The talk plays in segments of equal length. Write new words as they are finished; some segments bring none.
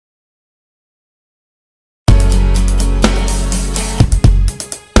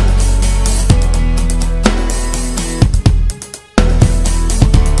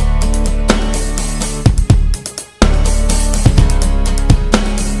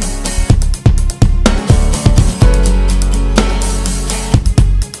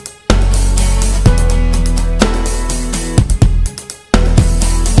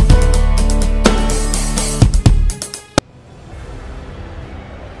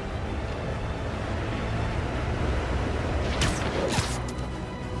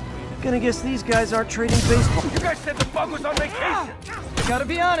Gonna guess these guys aren't trading baseball. You guys said the bug was on vacation! Gotta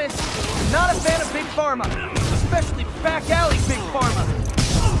be honest, not a fan of Big Pharma. Especially back alley Big Pharma.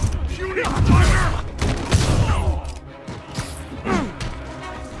 Shooting fire!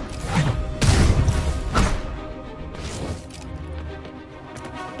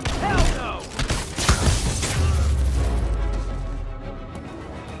 Hell no!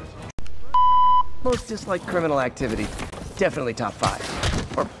 Most disliked criminal activity. Definitely top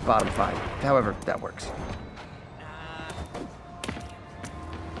 5. Or bottom 5. However that works.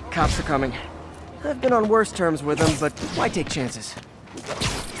 Cops are coming. I've been on worse terms with them, but why take chances?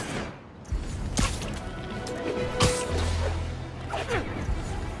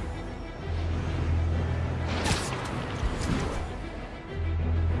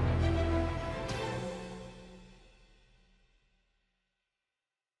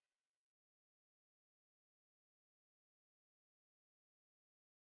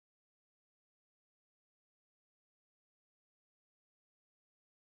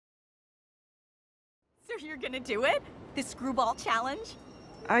 So you're gonna do it? The screwball challenge?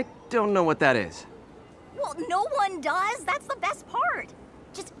 I don't know what that is. Well, no one does. That's the best part.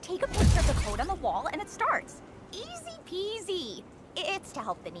 Just take a picture of the code on the wall and it starts. Easy peasy. It's to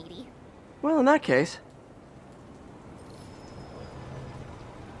help the needy. Well, in that case...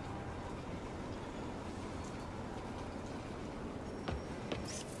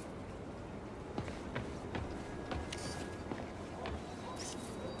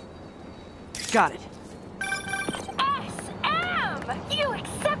 Got it. You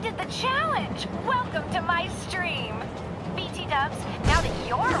accepted the challenge! Welcome to my stream! BT Dubs, now that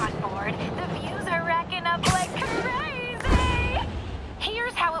you're on board, the views are racking up like crazy!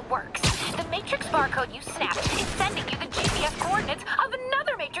 Here's how it works. The Matrix barcode you snapped is sending you the GPS coordinates of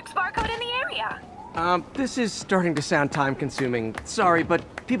another Matrix barcode in the area. This is starting to sound time-consuming. Sorry, but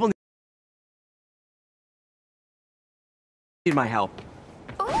people need my help.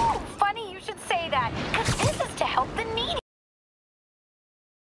 Ooh, funny you should say that, because this is to help the needy.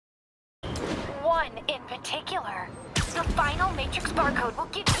 One in particular. The final Matrix barcode will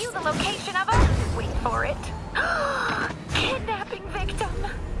give you the location of a... wait for it. Kidnapping victim.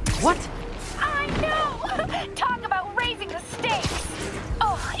 What? I know! Talk about raising the stakes.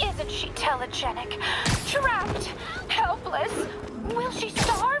 Oh, isn't she telegenic? Trapped. Helpless. Will she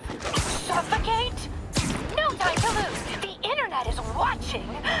starve? Suffocate? No time to lose. The internet is watching.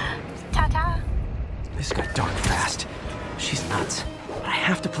 Ta-ta. This got dark fast. She's nuts. But I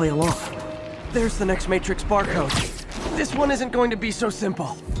have to play along. There's the next Matrix barcode. This one isn't going to be so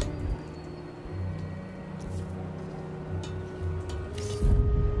simple.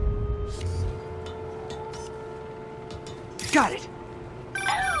 Got it!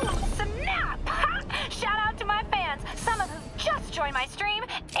 Oh, snap! Shout out to my fans, some of who just joined my stream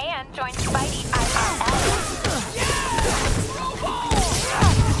and joined Spidey IRL.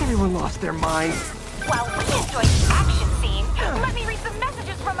 Has everyone lost their mind? While we enjoy the action scene, let me read some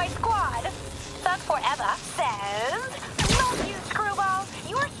messages from my squad. Thug Forever says, "Love you, Screwball.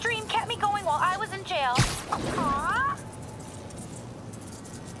 Your stream kept me going while I was in jail." Aww.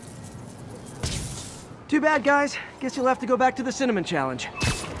 Too bad, guys. Guess you'll have to go back to the Cinnamon Challenge.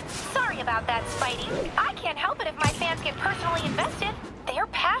 Sorry about that, Spidey. I can't help it if my fans get personally invested. They're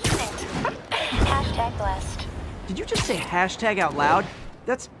passionate. Hashtag blessed. Did you just say hashtag out loud?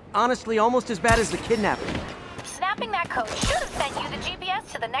 That's honestly almost as bad as the kidnapping. Snapping that code should have sent you the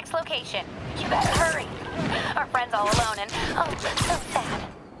GPS to the next location. You better hurry. Our friend's all alone and, oh, so sad.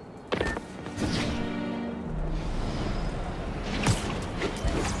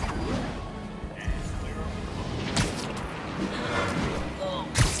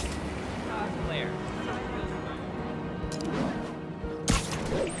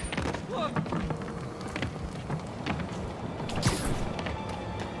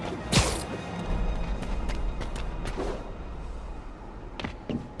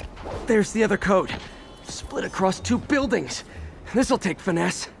 There's the other code. Split across 2 buildings. This'll take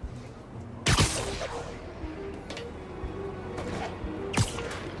finesse.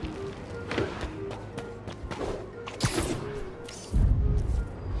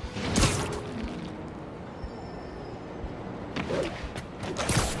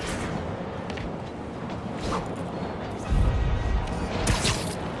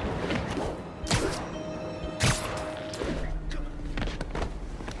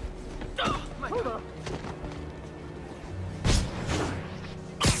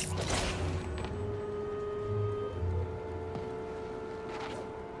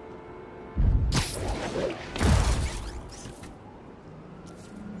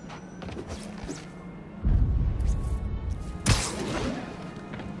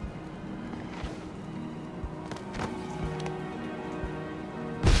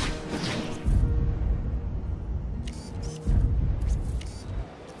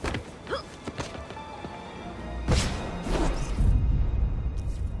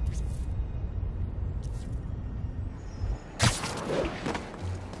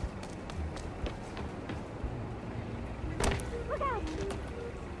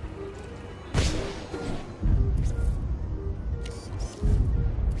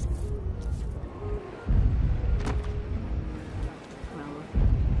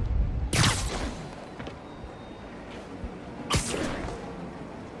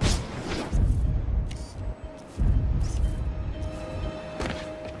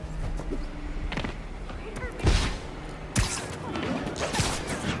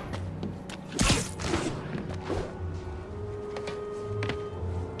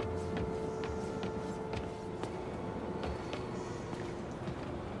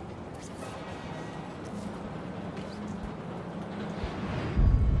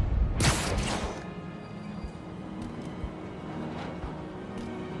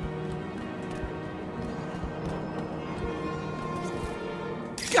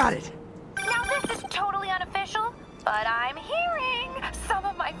 Got it! Now this is totally unofficial, but I'm hearing some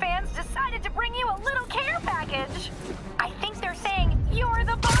of my fans decided to bring you a little care package. I think they're saying you're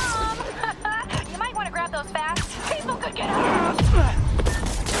the bomb. You might want to grab those fast. People could get hurt.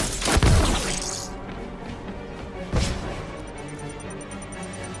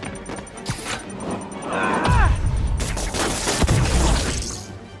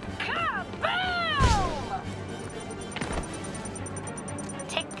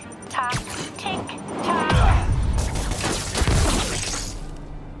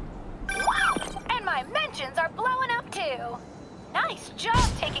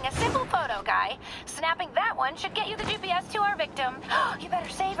 Snapping that one should get you the GPS to our victim. You better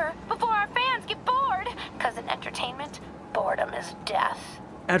save her before our fans get bored. Because in entertainment, boredom is death.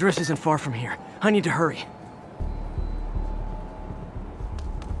 Address isn't far from here. I need to hurry.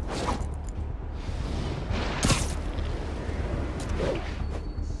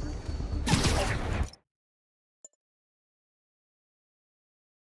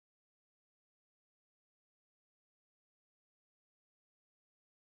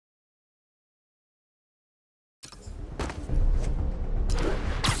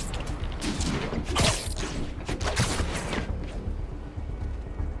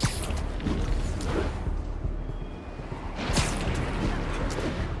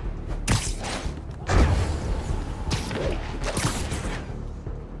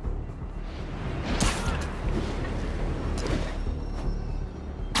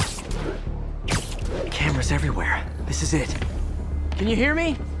 Cameras everywhere. This is it. Can you hear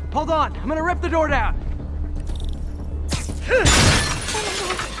me? Hold on, I'm gonna rip the door down.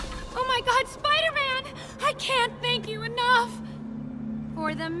 Oh my god, Spider-Man! I can't thank you enough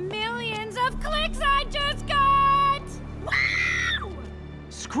for the millions of clicks I just got! Wow!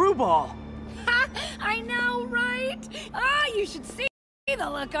 Screwball! Ha! I know, right? Ah, you should see the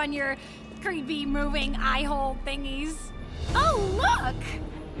look on your creepy moving eye hole thingies. Oh, look!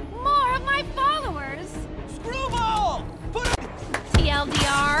 More of my followers! Screwball!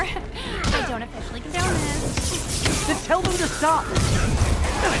 TLDR. I don't officially condone this. Then tell them to stop!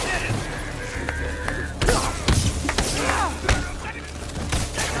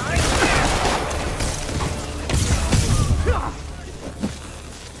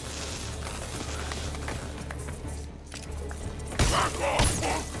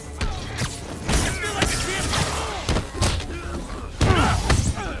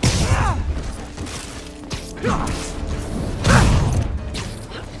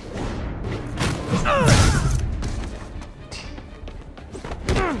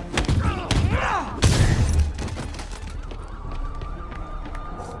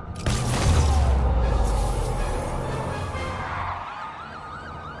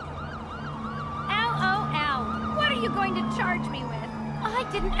 Charge me with. I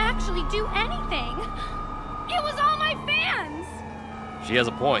didn't actually do anything. It was all my fans. She has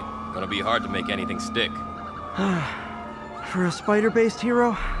a point. Gonna be hard to make anything stick. For a spider-based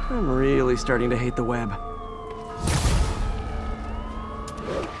hero, I'm really starting to hate the web.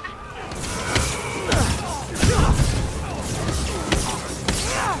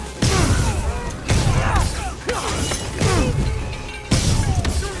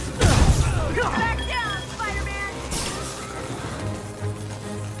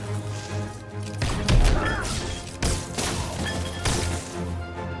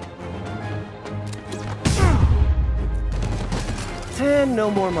 And no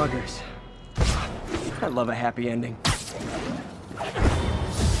more muggers. I love a happy ending.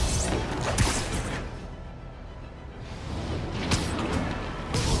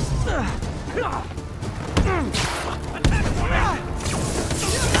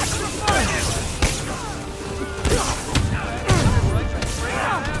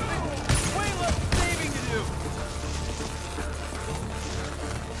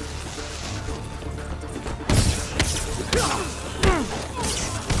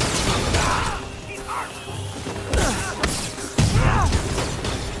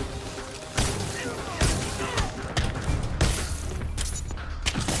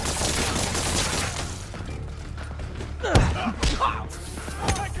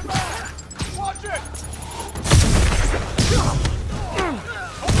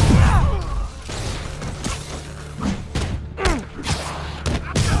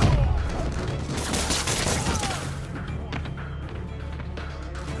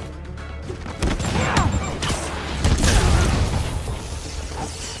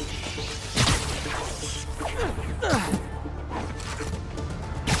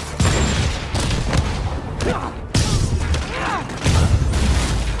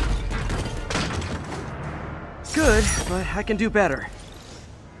 Good, but I can do better.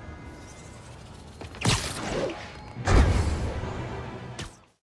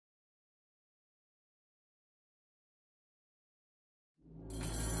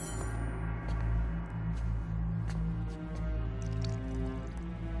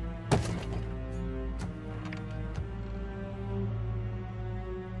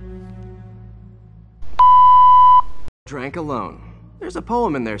 drank alone. There's a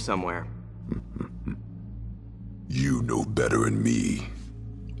poem in there somewhere. You know better than me.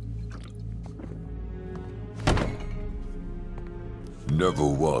 Never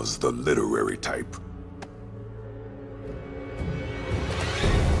was the literary type.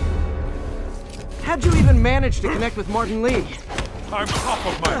 How'd you even manage to connect with Martin Lee? I'm top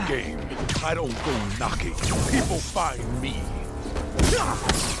of my game. I don't go knocking. People find me.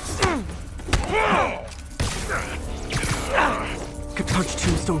 Could punch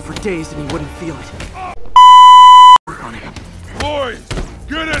Tombstone for days and he wouldn't feel it. Work on him. Boys,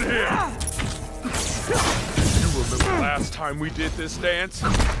 get in here! You remember last time we did this dance?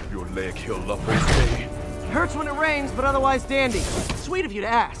 Your leg healed up okay? Hurts when it rains, but otherwise dandy. Sweet of you to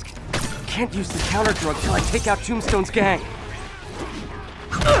ask. Can't use the counter drug till I take out Tombstone's gang.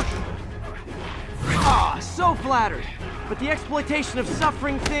 Ah, so flattered. But the exploitation of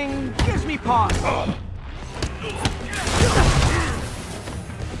suffering thing gives me pause.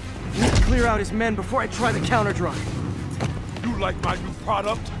 Need to clear out his men before I try the counter drug. You like my new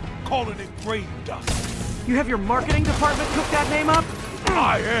product? Calling it brain dust. You have your marketing department cook that name up?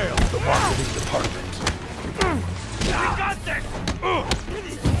 I am the marketing department. We got this!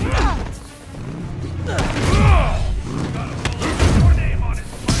 Your name on it,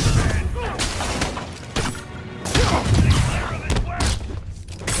 Spider-Man!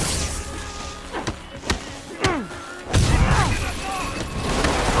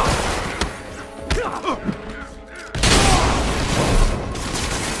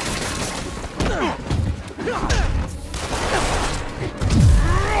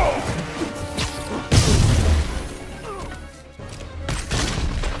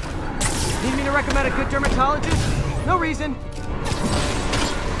 Need me to recommend a good dermatologist? No reason.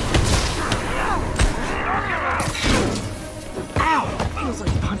 Ow! Feels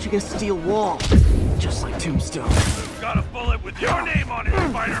like punching a steel wall. Just like Tombstone. Got a bullet with your name on it,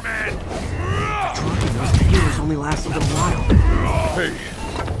 Spider-Man! Drugging those healers only lasts a little while. Hey,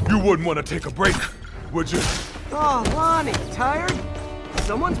 you wouldn't want to take a break, would you? Oh, Lonnie, tired?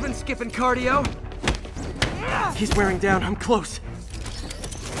 Someone's been skipping cardio. He's wearing down. I'm close.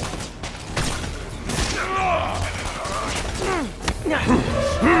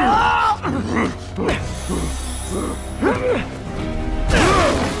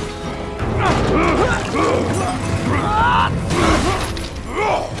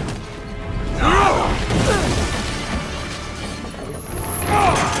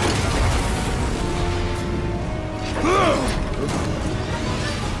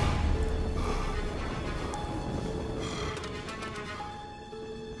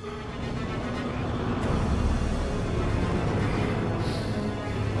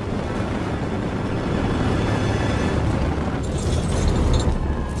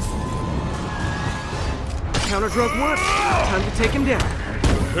 Counter drug works. Time to take him down.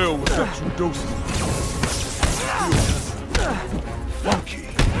 Hell was that you dosing? Funky.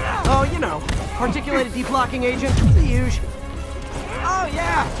 Oh, you know, particulated deblocking agent, the usual. Oh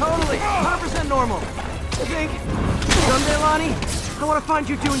yeah, totally, 100% normal. I think someday, Lonnie, I want to find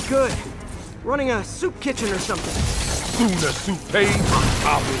you doing good, running a soup kitchen or something. Soon as soup pays,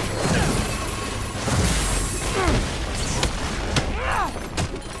 I'll be.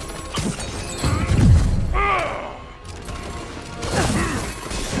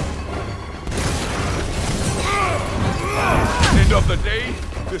 End of the day,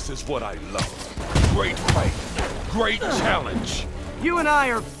 this is what I love. Great fight, great challenge. You and I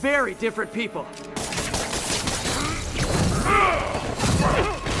are very different people.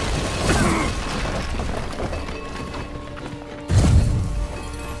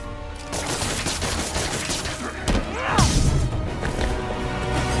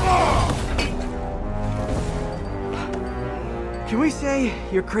 Can we say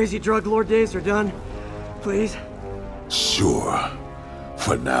your crazy drug lord days are done? Please? Sure.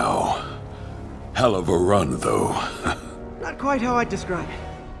 For now. Hell of a run, though. Not quite how I'd describe it.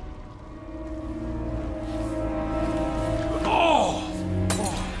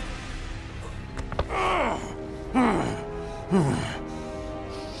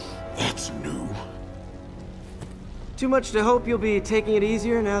 That's new. Too much to hope you'll be taking it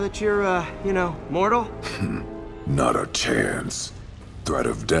easier now that you're, you know, mortal? Not a chance. Threat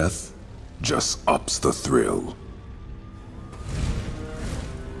of death just ups the thrill.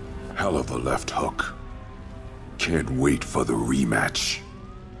 Hell of a left hook. Can't wait for the rematch.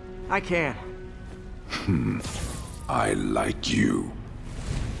 I can. I like you.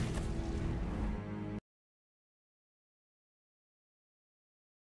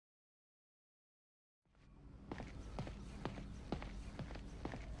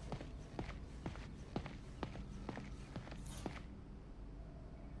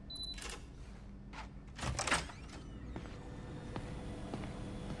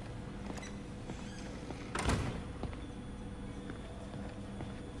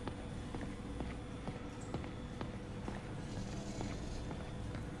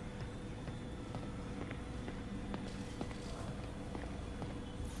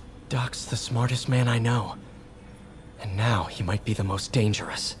 Doc's the smartest man I know. And now he might be the most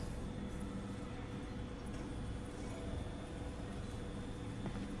dangerous.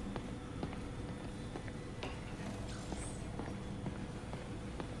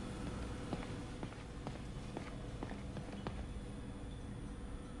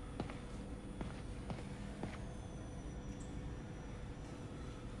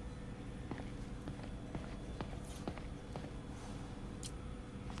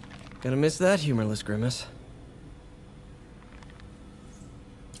 Gonna miss that humorless grimace.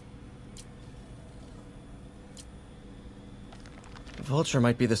 Vulture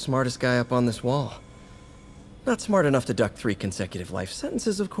might be the smartest guy up on this wall. Not smart enough to duck 3 consecutive life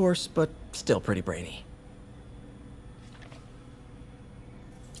sentences, of course, but still pretty brainy.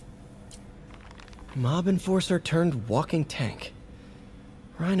 Mob enforcer turned walking tank.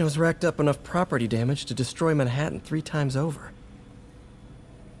 Rhino's racked up enough property damage to destroy Manhattan 3 times over.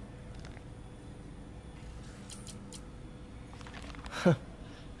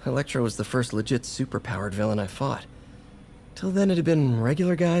 Electro was the first legit superpowered villain I fought. Till then it had been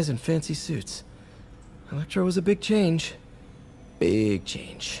regular guys in fancy suits. Electro was a big change. Big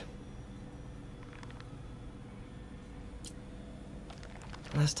change.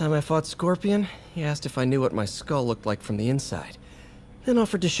 Last time I fought Scorpion, he asked if I knew what my skull looked like from the inside. Then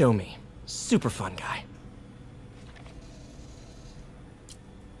offered to show me. Super fun guy.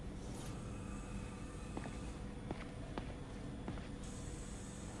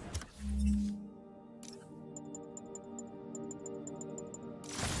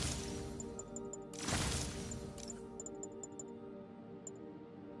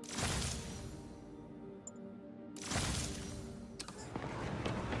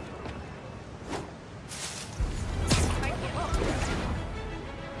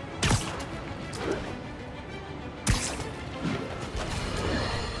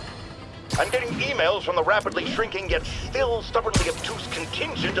 I'm getting emails from the rapidly shrinking yet still stubbornly obtuse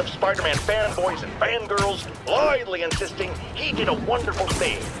contingent of Spider-Man fanboys and fangirls blithely insisting he did a wonderful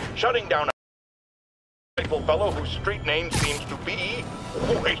thing, shutting down a faithful fellow whose street name seems to be,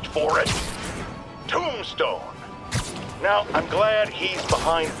 wait for it, Tombstone. Now, I'm glad he's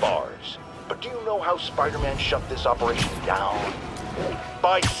behind bars, but do you know how Spider-Man shut this operation down?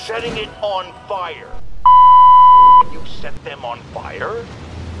 By setting it on fire. You set them on fire?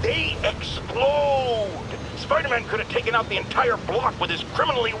 They explode! Spider-Man could have taken out the entire block with his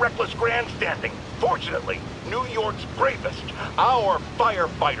criminally reckless grandstanding. Fortunately, New York's bravest, our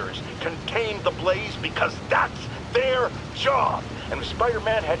firefighters, contained the blaze because that's their job. And if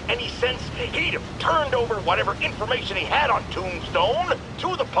Spider-Man had any sense, he'd have turned over whatever information he had on Tombstone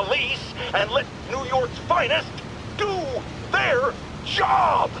to the police and let New York's finest do their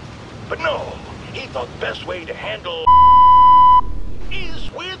job. But no, he thought the best way to handle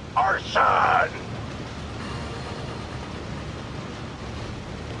is with arson!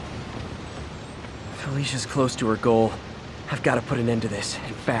 Felicia's close to her goal. I've got to put an end to this,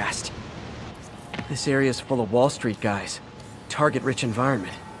 and fast. This area's full of Wall Street guys. Target-rich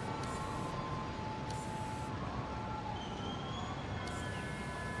environment.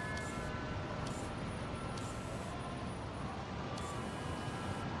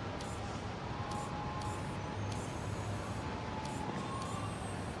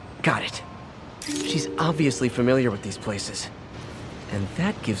 Got it. She's obviously familiar with these places. And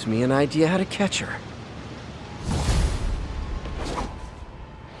that gives me an idea how to catch her.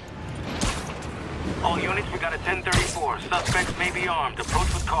 All units, we got a 1034. Suspects may be armed.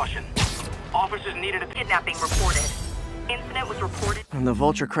 Approach with caution. Officers needed a Kidnapping reported. Incident was reported. When the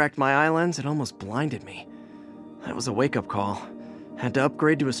Vulture cracked my eye lens, it almost blinded me. That was a wake-up call. Had to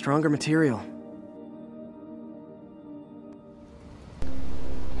upgrade to a stronger material.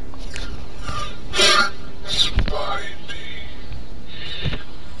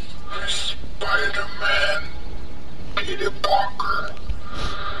 Spider-Man, Peter Parker.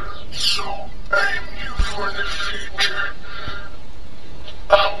 So aim you for the future.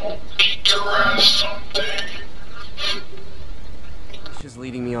 I will beat your ass someday. She's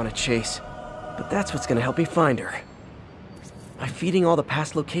leading me on a chase, but that's what's gonna help me find her. By feeding all the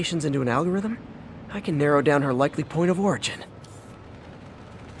past locations into an algorithm, I can narrow down her likely point of origin.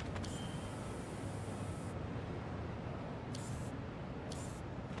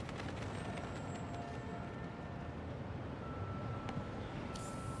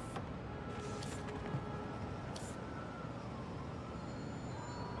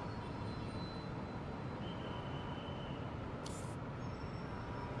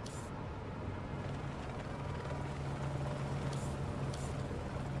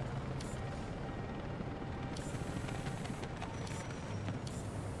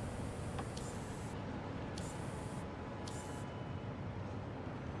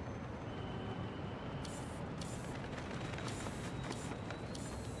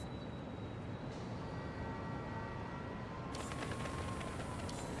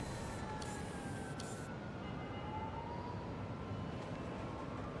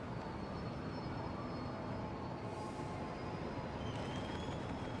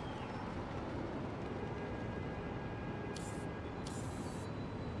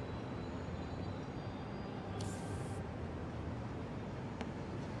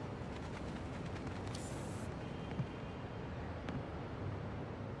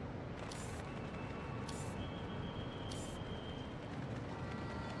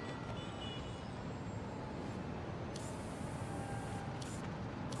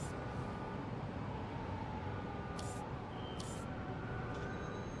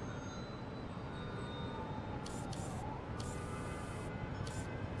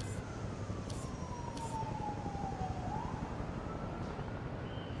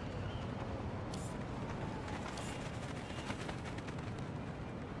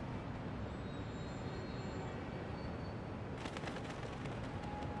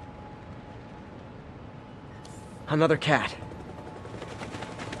 Another cat.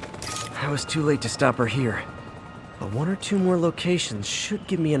 I was too late to stop her here. But one or two more locations should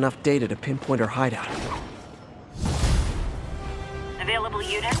give me enough data to pinpoint her hideout. Available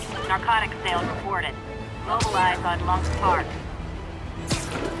units, narcotics sales reported. Mobilize on Lunk Park.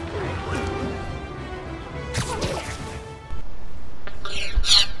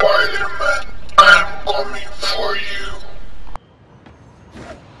 Spider-Man, I'm coming for you.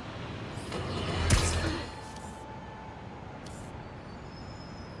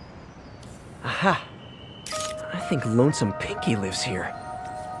 Aha! I think Lonesome Pinky lives here.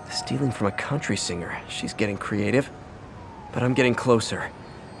 Stealing from a country singer. She's getting creative. But I'm getting closer.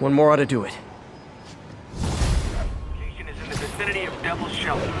 One more ought to do it. Location is in the vicinity of Devil's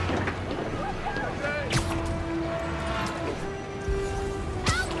Shelter.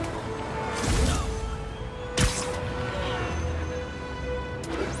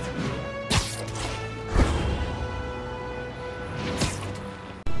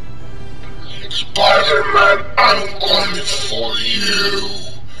 Spider-Man, I'm coming for you.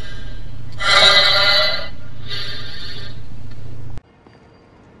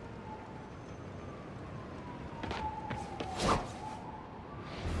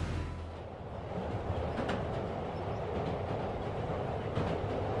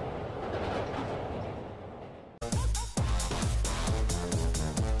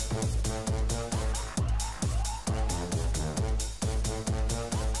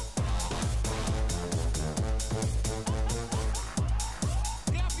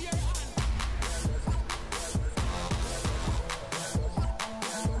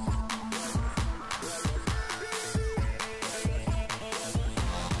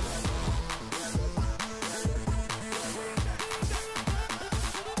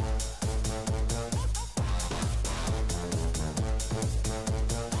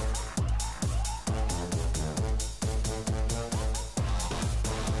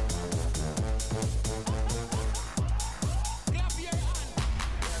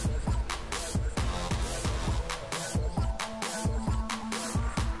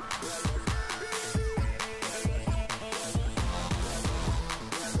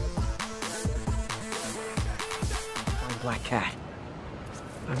 Black Cat.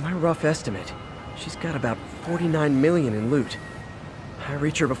 By my rough estimate, she's got about 49 million in loot. I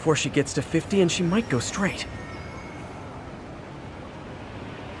reach her before she gets to 50 and she might go straight.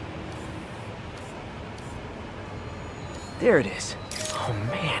 There it is. Oh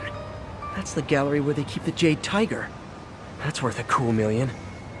man, that's the gallery where they keep the Jade Tiger. That's worth a cool million.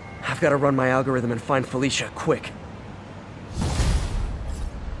 I've got to run my algorithm and find Felicia, quick.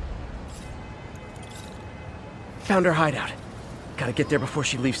 Found her hideout. Gotta get there before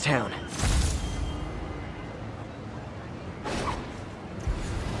she leaves town.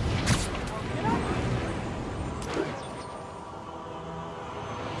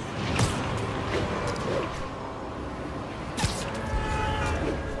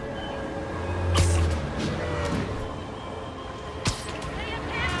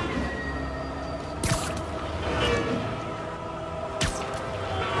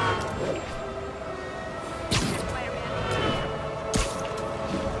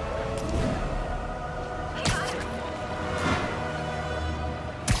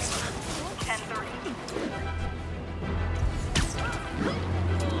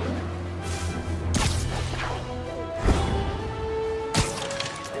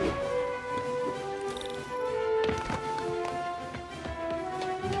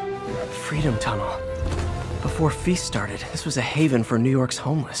 Freedom Tunnel. Before Feast started, this was a haven for New York's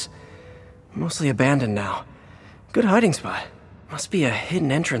homeless. Mostly abandoned now. Good hiding spot. Must be a hidden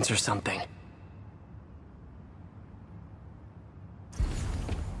entrance or something.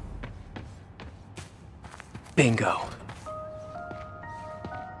 Bingo.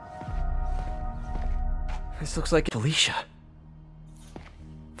 This looks like Felicia.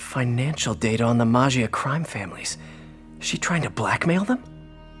 Financial data on the Maggia crime families. Is she trying to blackmail them?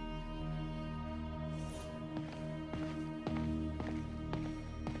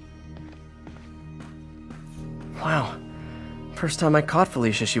 Wow. First time I caught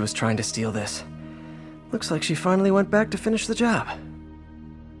Felicia, she was trying to steal this. Looks like she finally went back to finish the job.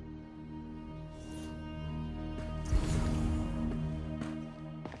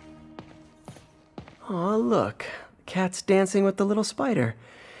 Aw, look. The cat's dancing with the little spider.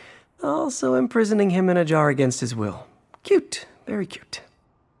 Also imprisoning him in a jar against his will. Cute. Very cute.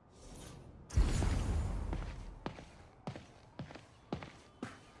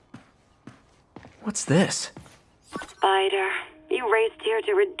 What's this? Spider, you raced here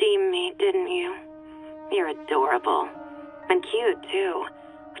to redeem me, didn't you? You're adorable. And cute, too.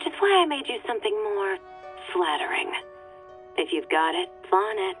 Which is why I made you something more Flattering. If you've got it,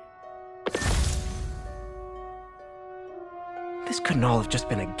 flaunt it. This couldn't all have just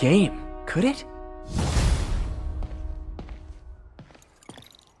been a game, could it?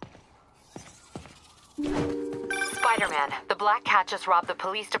 Spider-Man, the Black Cat just robbed the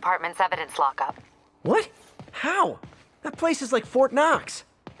police department's evidence lockup. What? How? That place is like Fort Knox.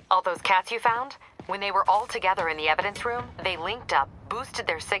 All those cats you found? When they were all together in the evidence room, they linked up, boosted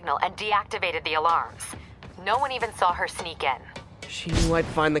their signal, and deactivated the alarms. No one even saw her sneak in. She knew I'd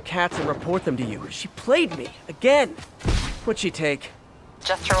find the cats and report them to you. She played me, again. What'd she take?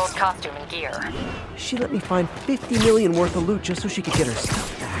 Just her old costume and gear. She let me find 50 million worth of loot just so she could get her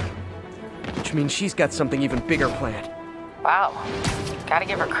stuff back. Which means she's got something even bigger planned. Wow. Gotta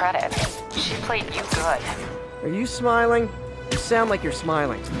give her credit. She played you good. Are you smiling? You sound like you're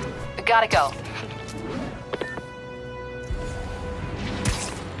smiling. Gotta go.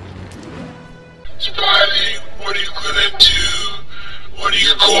 Spidey, what are you gonna do? What are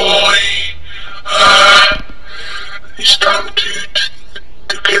you going? It's time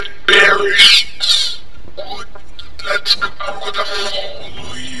to get buried. Good. Let's go. I'm gonna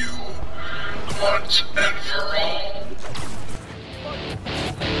follow you once and for all.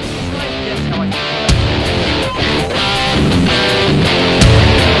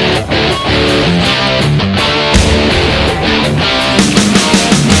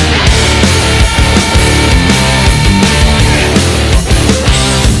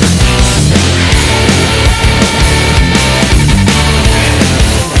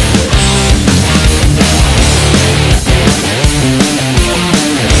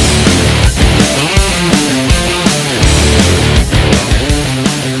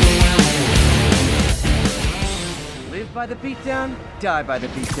 By the beatdown, die by the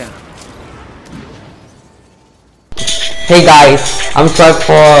beatdown. Hey guys, I'm sorry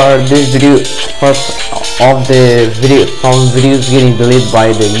for this video, of the video from videos getting deleted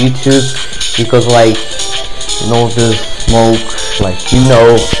by the YouTube because like the smoke, like you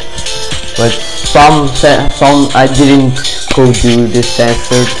know, but some I didn't go do the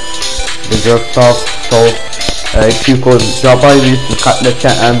censored the drug stuff. So if you could drop by this to cut the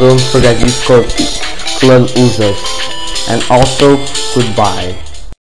chat and don't forget use code Clan Uzo. And also, goodbye.